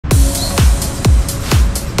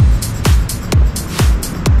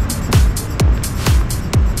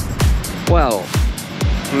Well,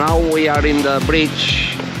 now we are in the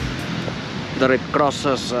bridge that it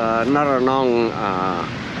crosses Na-Ranong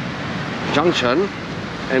Junction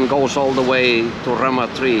and goes all the way to Rama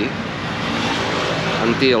 3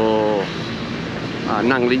 until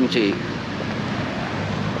Nang Linchi.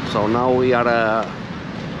 So now we are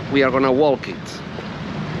gonna walk it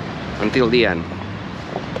until the end.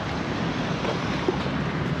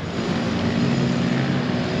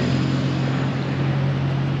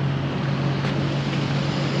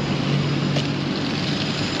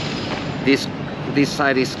 This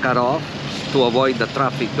side is cut off to avoid the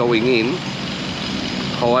traffic going in.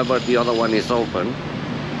 However, the other one is open.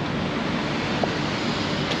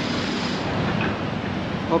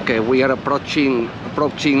 Okay, we are approaching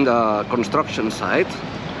the construction site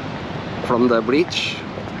from the bridge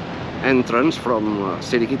entrance from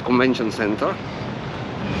Sirikit Convention Center.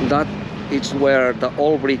 That is where the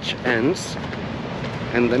old bridge ends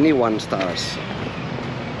and the new one starts.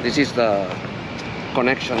 This is the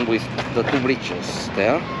connection with the two bridges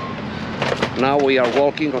there. Now we are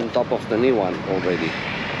walking on top of the new one already.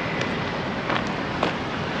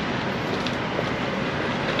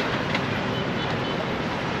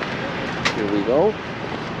 Here we go.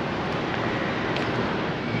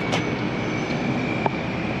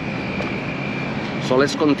 So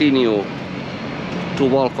let's continue to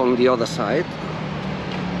walk on the other side,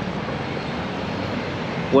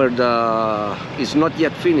 where it's not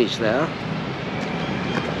yet finished there.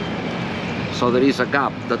 So there is a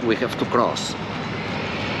gap that we have to cross.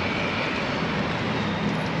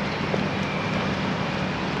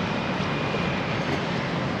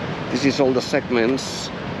 This is all the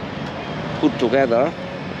segments put together,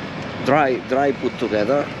 dry put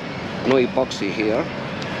together, no epoxy here.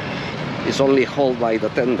 It's only held by the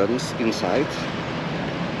tendons inside.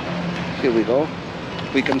 Here we go.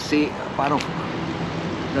 We can see part of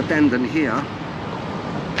the tendon here.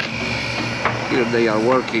 Here they are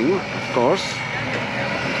working, of course.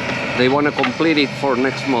 They want to complete it for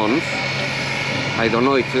next month. I don't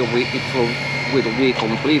know if it will be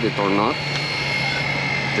completed or not.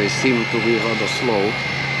 They seem to be rather slow.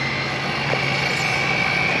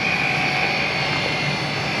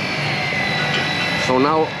 So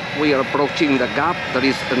now we are approaching the gap that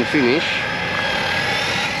is unfinished.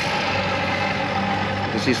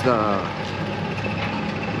 This is the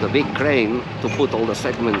big crane to put all the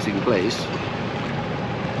segments in place.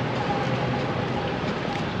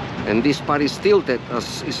 And this part is tilted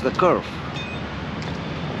as is the curve.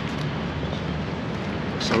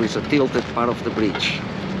 So it's a tilted part of the bridge.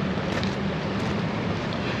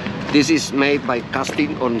 This is made by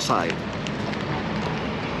casting on site.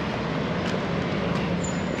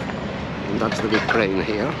 And that's the big crane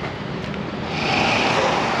here.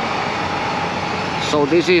 So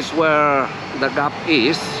this is where the gap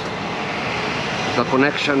is. The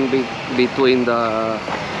connection between the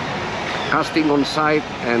casting on site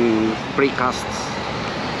and precasts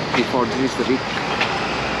before. This is the big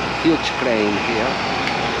huge crane here,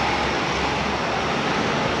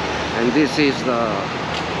 and this is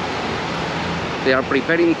they are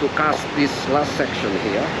preparing to cast this last section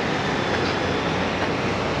here.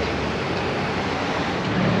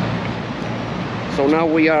 So now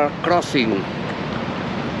we are crossing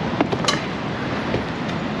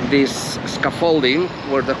this scaffolding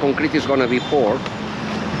where the concrete is going to be poured.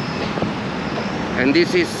 And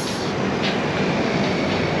this is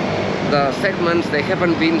the segments. They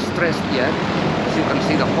haven't been stressed yet, as you can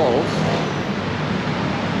see the holes.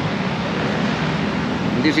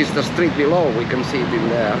 And this is the street below, we can see it in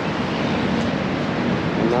there.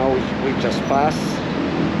 And now we just pass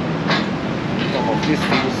top of these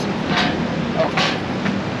things. Oh.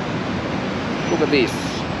 Look at this.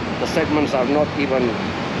 The segments are not even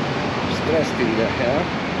stressed in the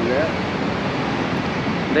here.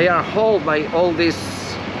 They are held by all these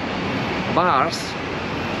bars.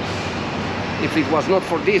 If it was not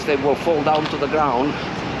for this, they will fall down to the ground.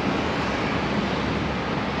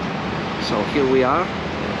 So here we are.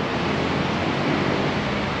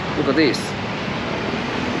 Look at this.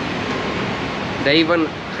 They even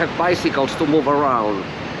have bicycles to move around.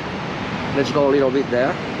 Let's go a little bit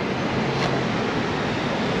there.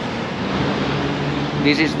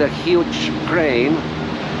 This is the huge crane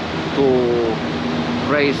to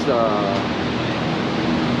raise the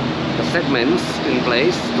segments in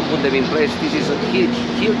place, to put them in place. This is a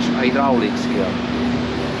huge hydraulics here.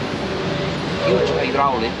 Huge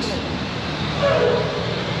hydraulics.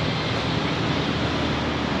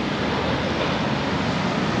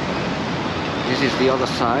 This is the other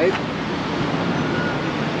side.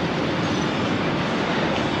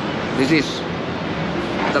 This is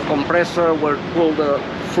the compressor where all the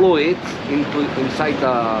fluid inside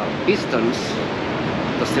the pistons,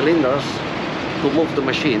 the cylinders, to move the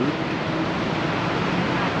machine.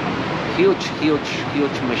 Huge, huge,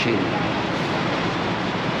 huge machine.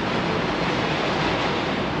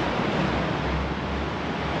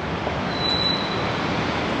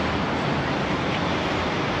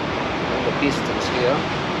 And the pistons here.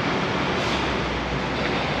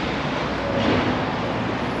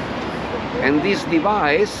 And this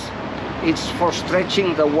device is for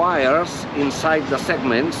stretching the wires inside the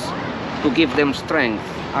segments to give them strength.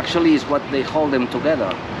 Actually, is what they hold them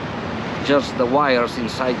together. Just the wires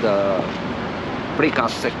inside the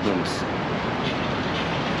precast segments.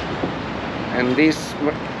 And this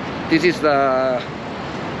is the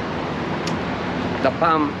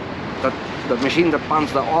pump, the machine that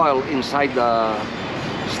pumps the oil inside the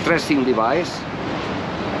stressing device.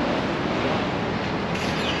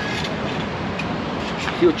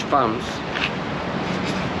 Huge pumps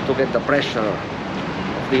to get the pressure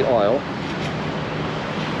of the oil.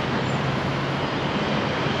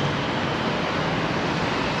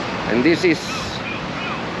 And this is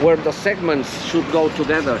where the segments should go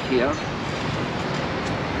together here.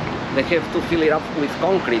 They have to fill it up with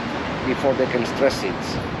concrete before they can stress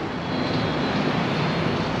it.